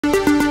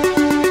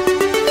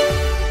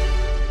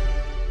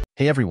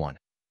Hey everyone,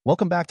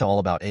 welcome back to All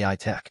About AI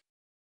Tech.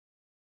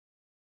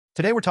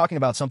 Today we're talking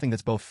about something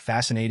that's both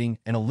fascinating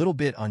and a little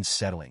bit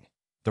unsettling: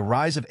 the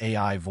rise of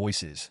AI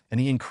voices and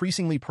the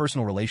increasingly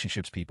personal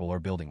relationships people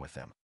are building with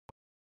them.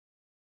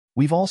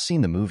 We've all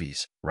seen the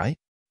movies, right?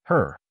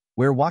 Her,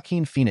 where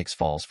Joaquin Phoenix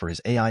falls for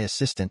his AI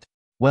assistant.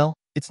 Well,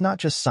 it's not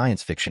just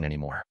science fiction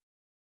anymore.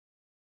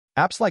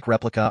 Apps like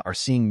Replica are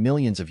seeing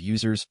millions of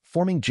users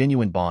forming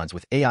genuine bonds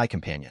with AI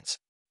companions.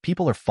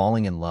 People are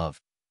falling in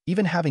love,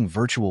 even having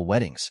virtual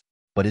weddings.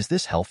 But is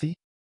this healthy?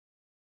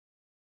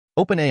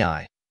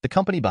 OpenAI, the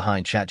company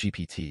behind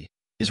ChatGPT,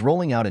 is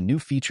rolling out a new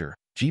feature,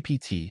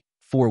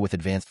 GPT-4 with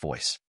advanced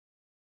voice.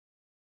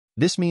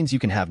 This means you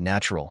can have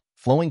natural,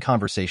 flowing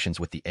conversations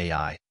with the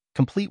AI,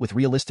 complete with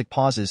realistic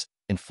pauses,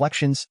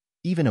 inflections,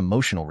 even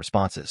emotional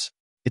responses.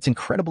 It's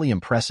incredibly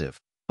impressive,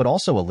 but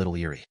also a little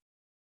eerie.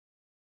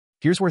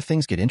 Here's where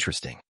things get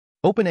interesting.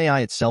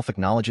 OpenAI itself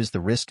acknowledges the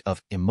risk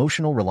of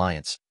emotional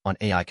reliance on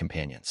AI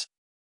companions.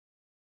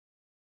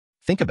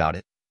 Think about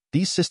it.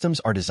 These systems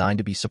are designed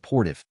to be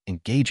supportive,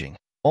 engaging,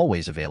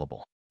 always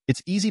available.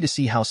 It's easy to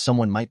see how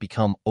someone might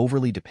become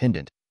overly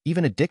dependent,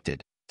 even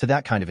addicted, to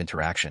that kind of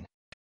interaction.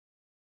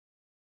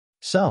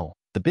 So,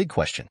 the big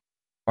question: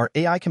 are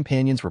AI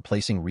companions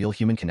replacing real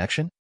human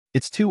connection?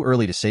 It's too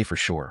early to say for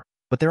sure,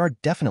 but there are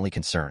definitely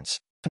concerns.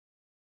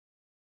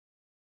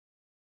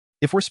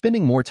 If we're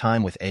spending more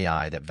time with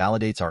AI that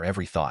validates our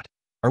every thought,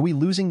 are we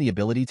losing the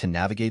ability to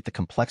navigate the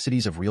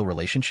complexities of real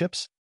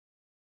relationships?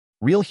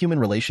 Real human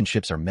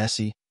relationships are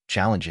messy,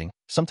 challenging,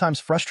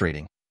 sometimes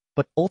frustrating,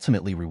 but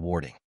ultimately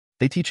rewarding.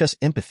 They teach us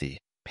empathy,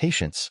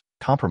 patience,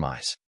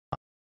 compromise.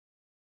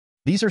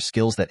 These are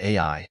skills that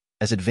AI,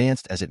 as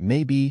advanced as it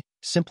may be,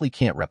 simply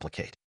can't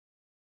replicate.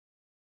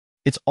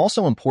 It's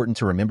also important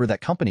to remember that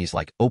companies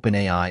like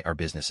OpenAI are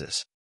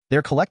businesses.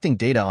 They're collecting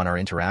data on our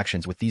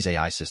interactions with these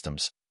AI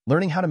systems,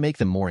 learning how to make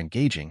them more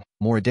engaging,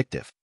 more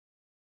addictive.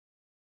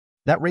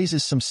 That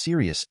raises some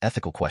serious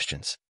ethical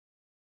questions.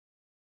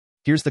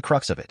 Here's the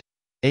crux of it.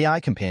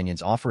 AI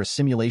companions offer a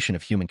simulation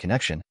of human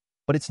connection,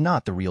 but it's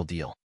not the real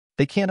deal.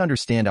 They can't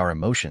understand our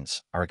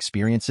emotions, our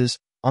experiences,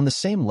 on the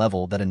same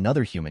level that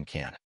another human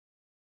can.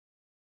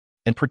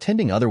 And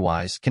pretending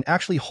otherwise can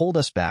actually hold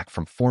us back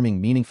from forming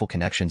meaningful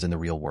connections in the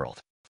real world.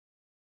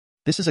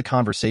 This is a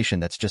conversation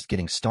that's just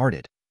getting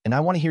started, and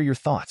I want to hear your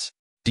thoughts.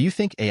 Do you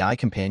think AI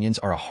companions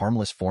are a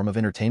harmless form of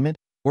entertainment,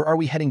 or are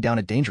we heading down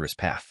a dangerous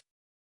path?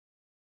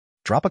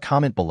 Drop a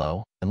comment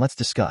below, and let's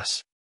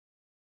discuss.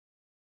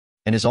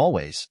 And as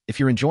always, if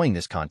you're enjoying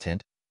this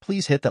content,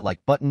 please hit that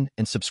like button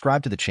and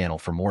subscribe to the channel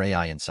for more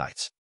AI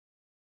insights.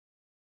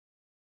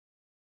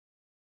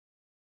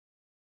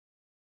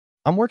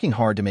 I'm working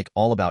hard to make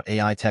All About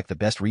AI Tech the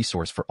best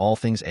resource for all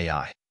things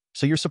AI,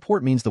 so your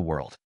support means the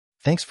world.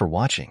 Thanks for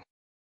watching.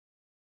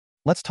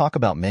 Let's talk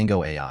about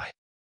Mango AI.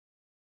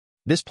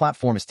 This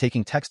platform is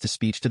taking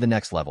text-to-speech to the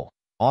next level,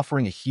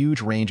 offering a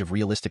huge range of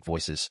realistic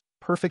voices,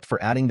 perfect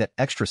for adding that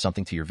extra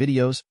something to your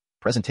videos,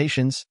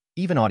 presentations,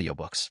 even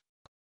audiobooks.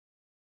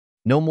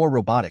 No more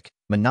robotic,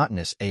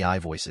 monotonous AI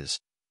voices.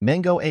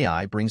 Mango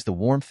AI brings the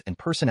warmth and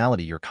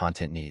personality your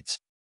content needs.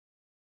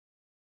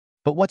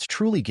 But what's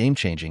truly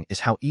game-changing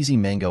is how easy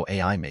Mango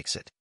AI makes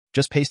it.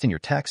 Just paste in your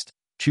text,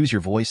 choose your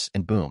voice,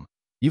 and boom,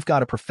 you've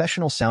got a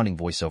professional-sounding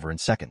voiceover in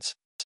seconds.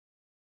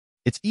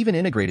 It's even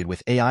integrated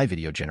with AI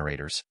video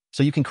generators,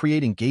 so you can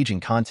create engaging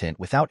content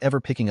without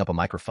ever picking up a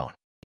microphone.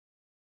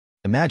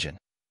 Imagine,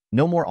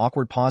 no more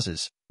awkward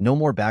pauses, no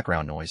more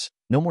background noise,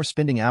 no more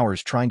spending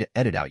hours trying to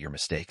edit out your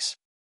mistakes.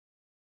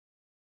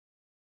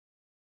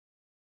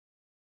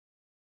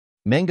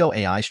 Mango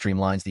AI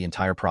streamlines the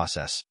entire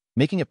process,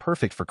 making it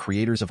perfect for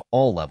creators of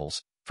all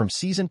levels, from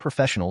seasoned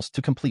professionals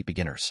to complete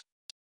beginners.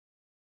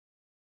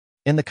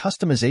 And the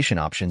customization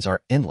options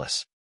are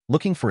endless.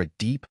 Looking for a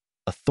deep,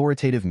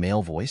 authoritative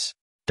male voice?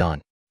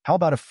 Done. How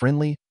about a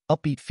friendly,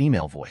 upbeat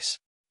female voice?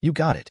 You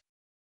got it.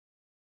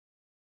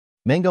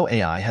 Mango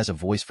AI has a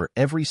voice for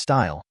every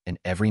style and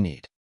every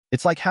need.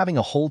 It's like having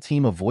a whole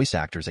team of voice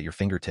actors at your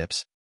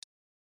fingertips.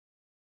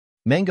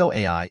 Mango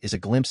AI is a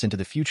glimpse into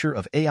the future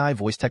of AI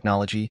voice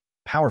technology,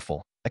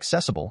 powerful,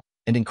 accessible,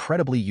 and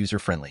incredibly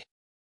user-friendly.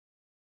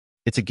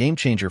 It's a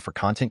game-changer for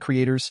content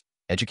creators,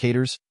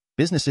 educators,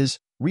 businesses,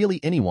 really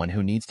anyone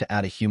who needs to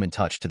add a human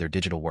touch to their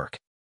digital work.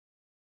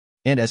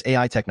 And as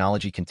AI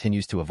technology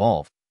continues to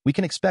evolve, we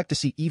can expect to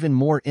see even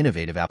more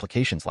innovative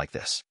applications like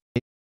this.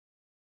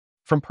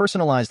 From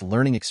personalized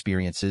learning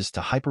experiences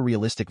to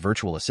hyper-realistic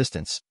virtual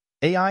assistants,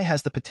 AI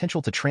has the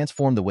potential to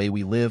transform the way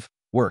we live,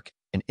 work,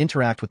 and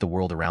interact with the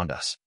world around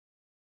us.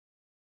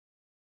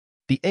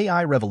 The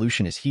AI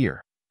revolution is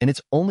here, and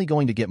it's only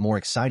going to get more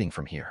exciting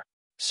from here.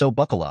 So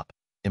buckle up,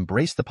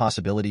 embrace the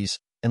possibilities,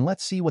 and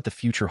let's see what the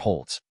future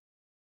holds.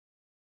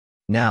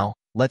 Now,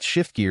 let's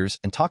shift gears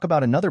and talk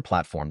about another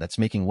platform that's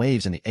making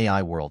waves in the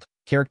AI world,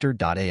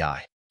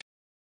 Character.ai.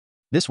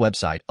 This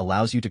website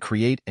allows you to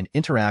create and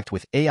interact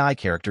with AI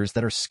characters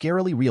that are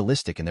scarily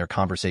realistic in their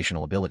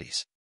conversational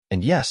abilities.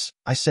 And yes,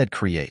 I said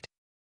create.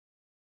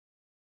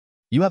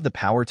 You have the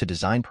power to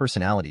design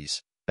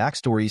personalities,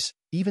 backstories,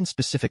 even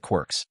specific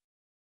quirks.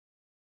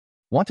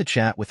 Want to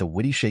chat with a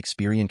witty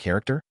Shakespearean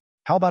character?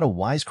 How about a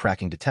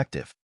wisecracking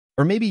detective?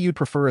 Or maybe you'd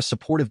prefer a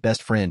supportive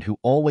best friend who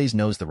always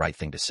knows the right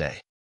thing to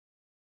say.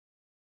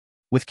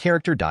 With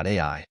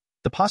Character.ai,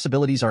 the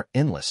possibilities are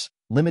endless,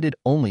 limited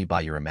only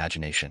by your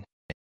imagination.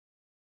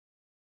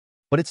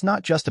 But it's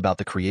not just about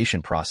the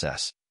creation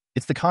process.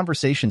 It's the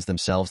conversations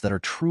themselves that are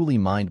truly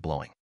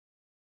mind-blowing.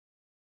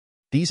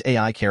 These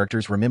AI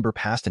characters remember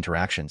past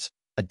interactions,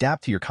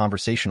 adapt to your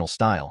conversational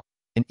style,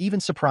 and even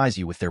surprise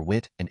you with their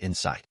wit and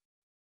insight.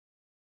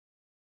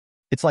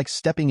 It's like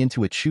stepping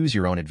into a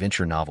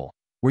choose-your-own-adventure novel,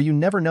 where you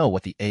never know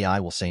what the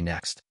AI will say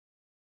next.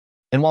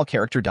 And while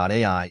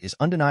Character.ai is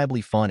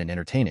undeniably fun and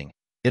entertaining,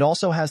 it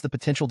also has the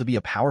potential to be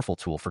a powerful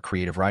tool for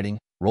creative writing,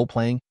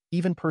 role-playing,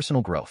 even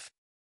personal growth.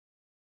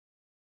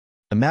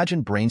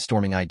 Imagine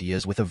brainstorming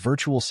ideas with a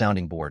virtual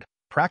sounding board,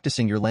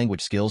 practicing your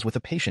language skills with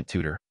a patient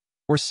tutor,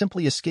 or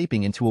simply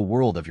escaping into a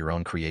world of your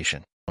own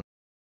creation.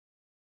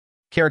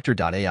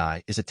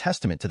 Character.ai is a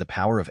testament to the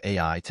power of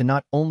AI to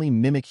not only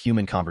mimic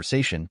human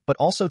conversation, but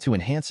also to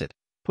enhance it,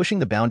 pushing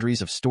the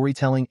boundaries of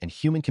storytelling and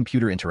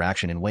human-computer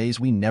interaction in ways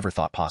we never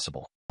thought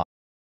possible.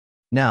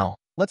 Now,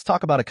 let's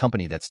talk about a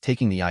company that's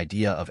taking the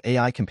idea of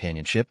AI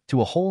companionship to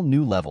a whole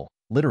new level,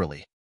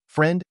 literally.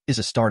 Friend is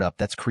a startup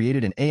that's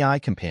created an AI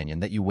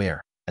companion that you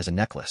wear as a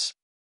necklace.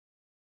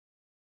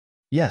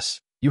 Yes,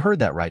 you heard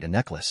that right, a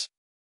necklace.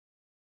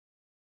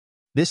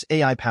 This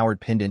AI-powered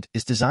pendant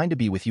is designed to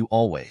be with you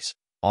always,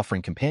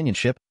 offering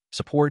companionship,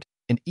 support,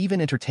 and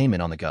even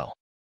entertainment on the go.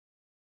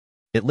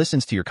 It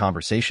listens to your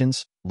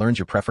conversations, learns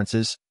your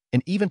preferences,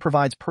 and even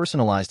provides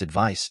personalized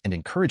advice and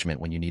encouragement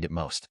when you need it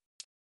most.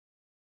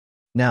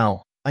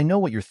 Now, I know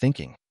what you're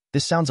thinking.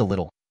 This sounds a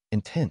little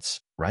intense,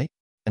 right?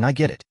 And I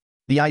get it.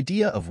 The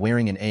idea of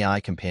wearing an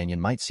AI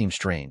companion might seem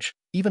strange,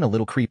 even a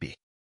little creepy.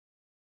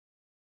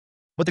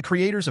 But the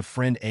creators of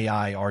Friend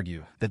AI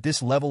argue that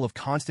this level of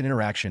constant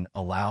interaction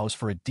allows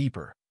for a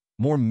deeper,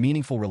 more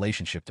meaningful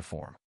relationship to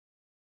form.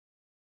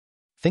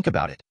 Think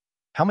about it.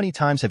 How many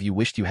times have you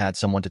wished you had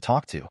someone to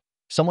talk to?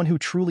 Someone who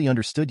truly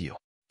understood you?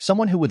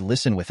 Someone who would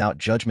listen without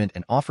judgment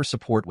and offer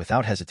support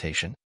without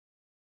hesitation?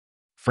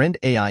 Friend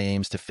AI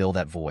aims to fill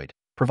that void,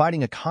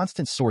 providing a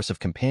constant source of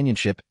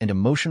companionship and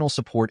emotional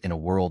support in a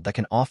world that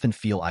can often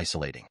feel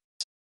isolating.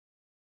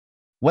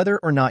 Whether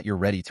or not you're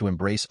ready to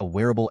embrace a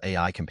wearable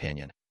AI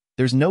companion,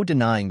 there's no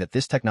denying that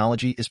this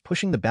technology is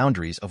pushing the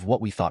boundaries of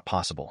what we thought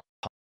possible.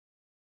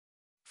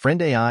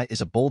 Friend AI is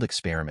a bold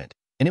experiment,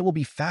 and it will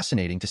be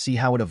fascinating to see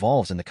how it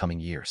evolves in the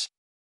coming years.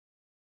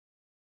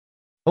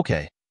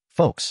 Okay,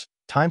 folks,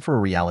 time for a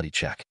reality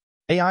check.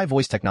 AI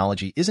voice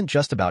technology isn't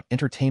just about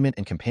entertainment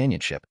and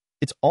companionship.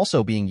 It's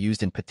also being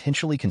used in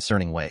potentially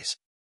concerning ways.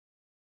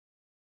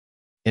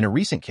 In a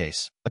recent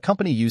case, a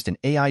company used an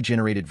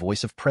AI-generated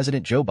voice of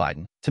President Joe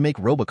Biden to make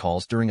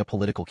robocalls during a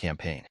political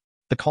campaign.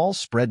 The calls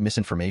spread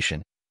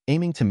misinformation,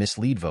 aiming to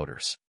mislead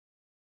voters.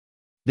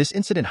 This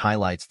incident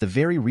highlights the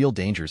very real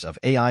dangers of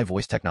AI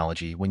voice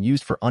technology when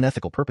used for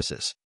unethical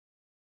purposes.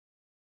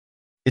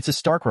 It's a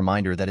stark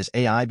reminder that as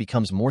AI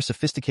becomes more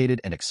sophisticated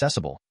and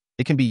accessible,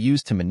 it can be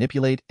used to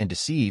manipulate and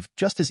deceive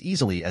just as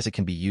easily as it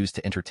can be used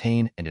to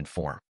entertain and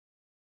inform.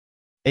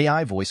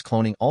 AI voice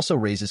cloning also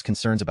raises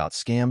concerns about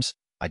scams,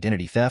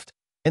 identity theft,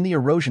 and the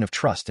erosion of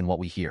trust in what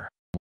we hear.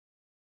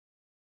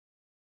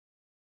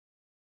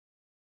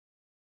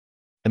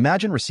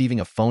 Imagine receiving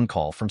a phone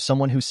call from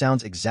someone who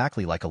sounds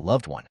exactly like a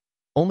loved one,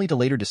 only to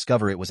later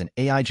discover it was an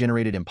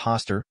AI-generated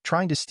imposter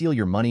trying to steal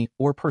your money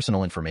or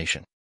personal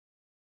information.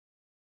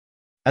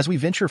 As we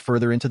venture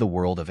further into the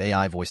world of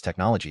AI voice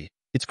technology,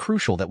 it's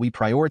crucial that we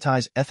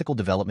prioritize ethical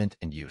development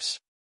and use.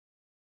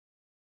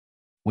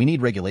 We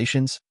need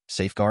regulations,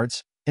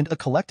 safeguards, and a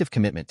collective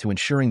commitment to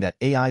ensuring that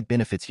AI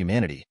benefits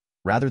humanity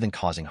rather than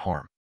causing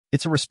harm.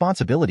 It's a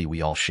responsibility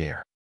we all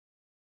share.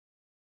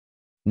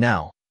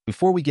 Now,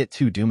 before we get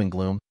too doom and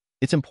gloom,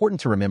 it's important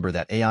to remember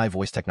that AI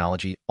voice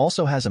technology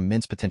also has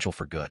immense potential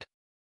for good.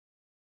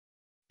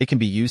 It can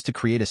be used to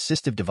create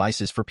assistive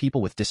devices for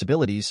people with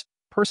disabilities,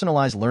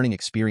 personalize learning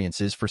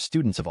experiences for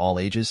students of all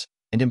ages,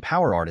 and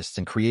empower artists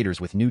and creators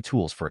with new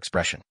tools for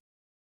expression.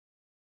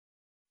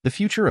 The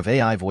future of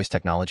AI voice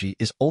technology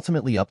is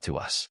ultimately up to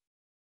us.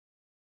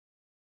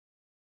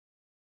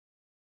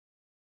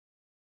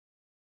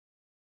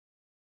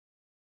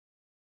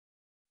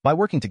 By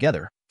working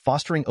together,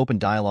 fostering open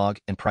dialogue,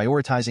 and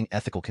prioritizing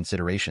ethical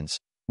considerations,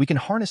 we can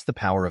harness the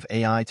power of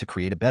AI to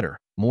create a better,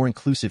 more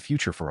inclusive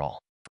future for all.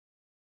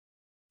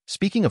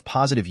 Speaking of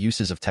positive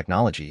uses of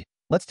technology,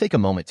 let's take a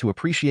moment to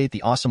appreciate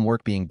the awesome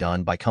work being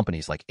done by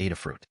companies like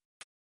Adafruit.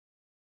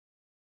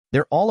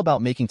 They're all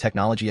about making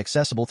technology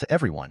accessible to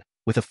everyone,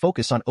 with a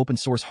focus on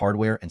open-source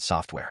hardware and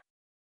software.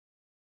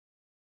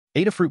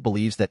 Adafruit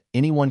believes that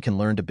anyone can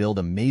learn to build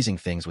amazing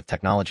things with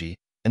technology,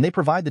 and they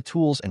provide the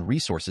tools and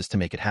resources to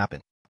make it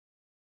happen.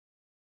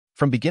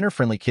 From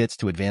beginner-friendly kits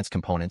to advanced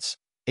components,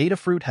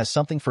 Adafruit has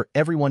something for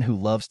everyone who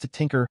loves to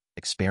tinker,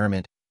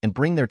 experiment, and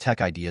bring their tech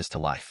ideas to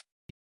life.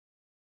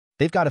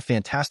 They've got a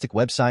fantastic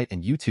website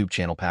and YouTube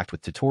channel packed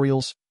with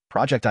tutorials,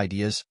 project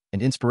ideas,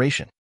 and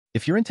inspiration.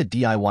 If you're into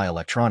DIY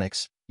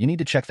electronics, you need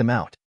to check them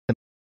out.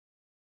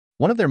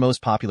 One of their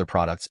most popular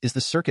products is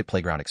the Circuit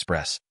Playground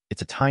Express.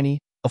 It's a tiny,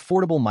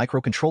 affordable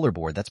microcontroller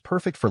board that's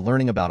perfect for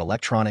learning about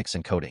electronics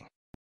and coding.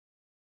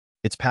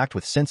 It's packed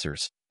with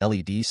sensors,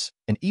 LEDs,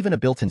 and even a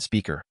built-in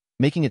speaker,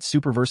 making it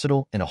super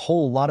versatile and a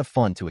whole lot of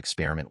fun to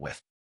experiment with.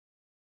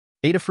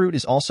 Adafruit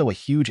is also a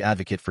huge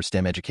advocate for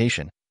STEM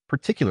education,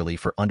 particularly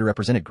for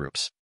underrepresented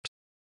groups.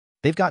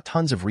 They've got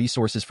tons of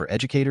resources for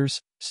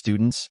educators,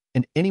 students,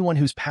 and anyone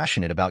who's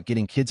passionate about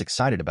getting kids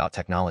excited about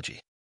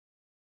technology.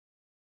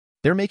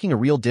 They're making a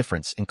real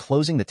difference in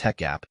closing the tech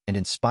gap and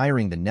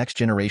inspiring the next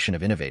generation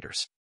of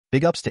innovators.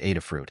 Big ups to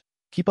Adafruit.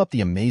 Keep up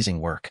the amazing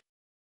work.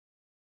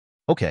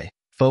 Okay,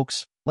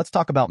 folks, let's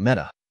talk about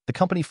Meta, the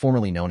company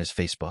formerly known as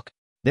Facebook.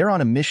 They're on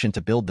a mission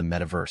to build the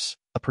metaverse,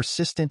 a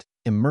persistent,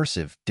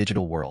 immersive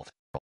digital world.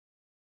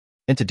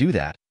 And to do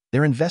that,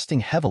 they're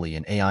investing heavily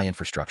in AI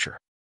infrastructure.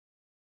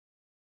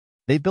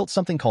 They've built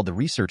something called the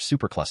Research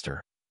Supercluster,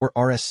 or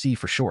RSC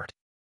for short.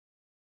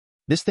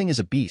 This thing is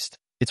a beast.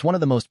 It's one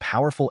of the most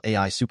powerful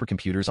AI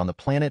supercomputers on the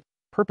planet,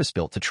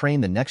 purpose-built to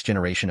train the next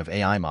generation of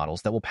AI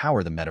models that will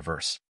power the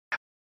metaverse.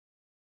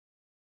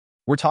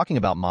 We're talking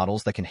about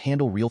models that can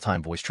handle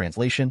real-time voice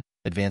translation,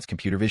 advanced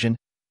computer vision,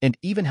 and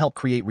even help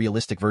create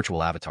realistic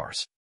virtual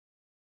avatars.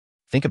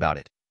 Think about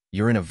it.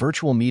 You're in a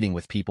virtual meeting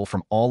with people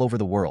from all over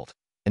the world,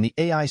 and the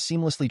AI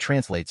seamlessly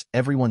translates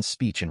everyone's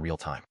speech in real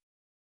time.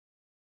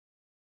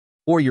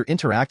 Or you're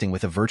interacting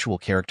with a virtual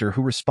character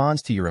who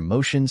responds to your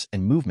emotions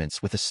and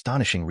movements with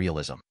astonishing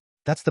realism.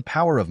 That's the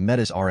power of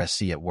Meta's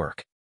RSC at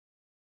work.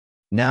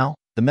 Now,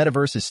 the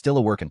metaverse is still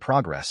a work in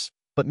progress,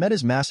 but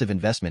Meta's massive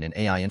investment in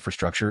AI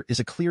infrastructure is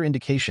a clear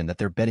indication that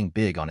they're betting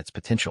big on its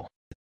potential.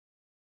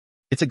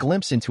 It's a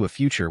glimpse into a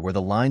future where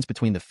the lines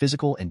between the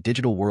physical and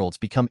digital worlds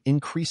become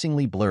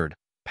increasingly blurred,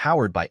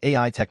 powered by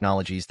AI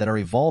technologies that are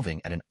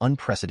evolving at an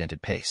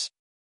unprecedented pace.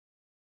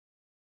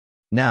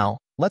 Now,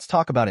 let's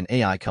talk about an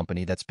AI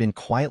company that's been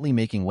quietly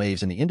making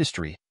waves in the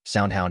industry,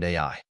 SoundHound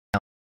AI.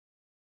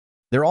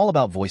 They're all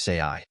about voice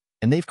AI,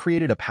 and they've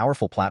created a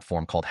powerful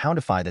platform called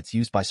Houndify that's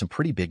used by some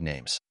pretty big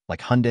names,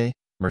 like Hyundai,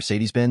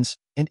 Mercedes-Benz,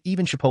 and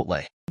even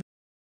Chipotle.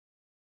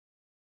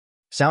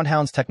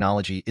 SoundHound's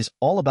technology is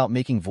all about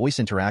making voice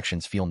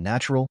interactions feel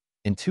natural,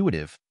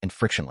 intuitive, and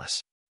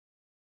frictionless.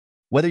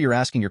 Whether you're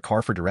asking your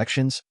car for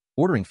directions,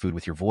 ordering food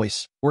with your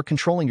voice, or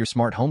controlling your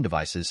smart home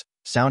devices,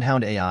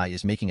 SoundHound AI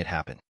is making it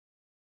happen.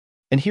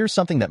 And here's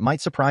something that might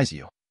surprise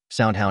you.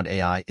 SoundHound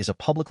AI is a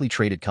publicly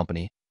traded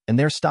company, and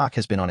their stock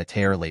has been on a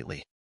tear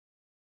lately.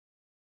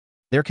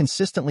 They're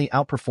consistently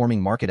outperforming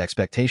market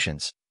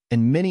expectations,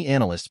 and many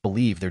analysts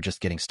believe they're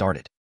just getting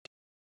started.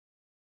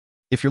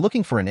 If you're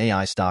looking for an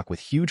AI stock with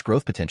huge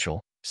growth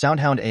potential,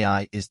 SoundHound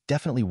AI is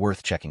definitely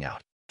worth checking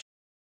out.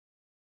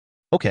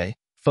 Okay,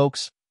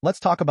 folks,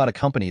 let's talk about a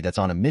company that's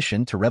on a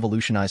mission to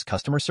revolutionize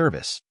customer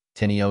service,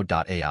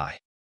 Tinio.ai.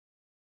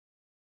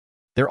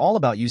 They're all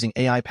about using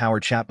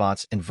AI-powered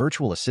chatbots and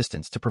virtual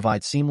assistants to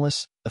provide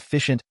seamless,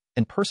 efficient,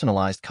 and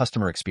personalized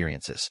customer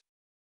experiences.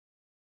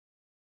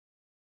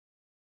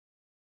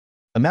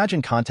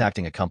 Imagine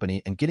contacting a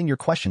company and getting your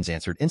questions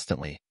answered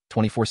instantly,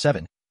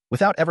 24/7,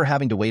 without ever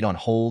having to wait on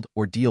hold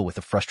or deal with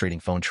a frustrating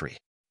phone tree.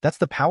 That's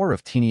the power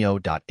of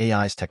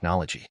Tinio.ai's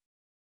technology.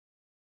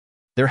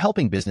 They're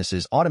helping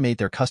businesses automate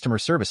their customer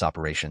service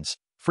operations,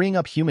 freeing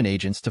up human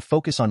agents to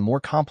focus on more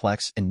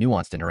complex and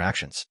nuanced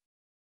interactions.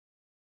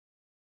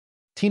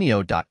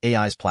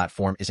 Tinio.ai's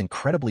platform is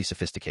incredibly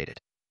sophisticated.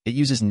 It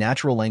uses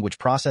natural language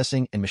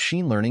processing and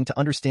machine learning to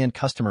understand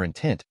customer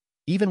intent,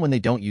 even when they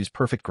don't use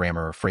perfect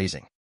grammar or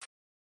phrasing.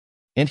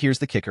 And here's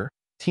the kicker.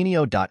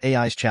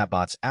 Tinio.ai's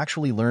chatbots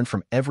actually learn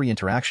from every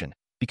interaction,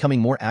 becoming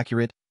more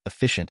accurate,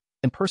 efficient,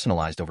 and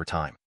personalized over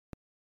time.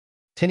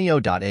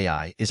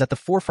 Tinio.ai is at the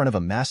forefront of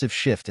a massive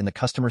shift in the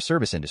customer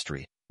service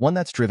industry, one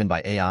that's driven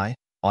by AI,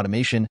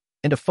 automation,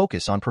 and a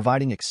focus on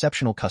providing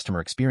exceptional customer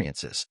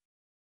experiences.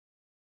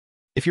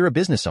 If you're a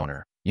business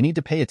owner, you need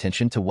to pay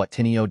attention to what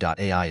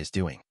Tinio.ai is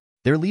doing.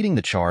 They're leading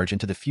the charge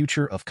into the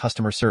future of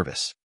customer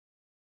service.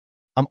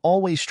 I'm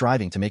always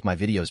striving to make my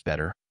videos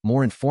better,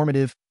 more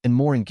informative, and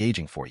more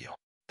engaging for you.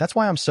 That's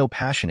why I'm so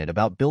passionate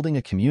about building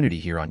a community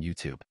here on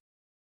YouTube.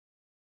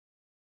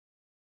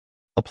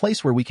 A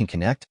place where we can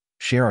connect,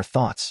 share our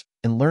thoughts,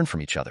 and learn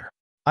from each other.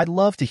 I'd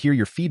love to hear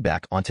your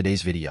feedback on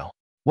today's video.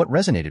 What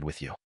resonated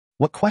with you?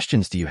 What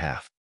questions do you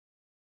have?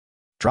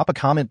 Drop a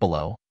comment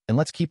below, and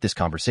let's keep this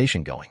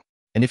conversation going.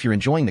 And if you're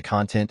enjoying the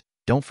content,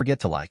 don't forget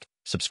to like,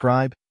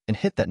 subscribe, and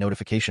hit that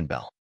notification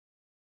bell.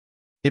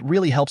 It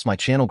really helps my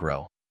channel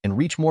grow and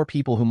reach more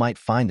people who might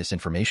find this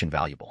information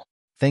valuable.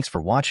 Thanks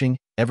for watching,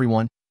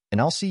 everyone,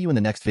 and I'll see you in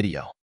the next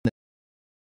video.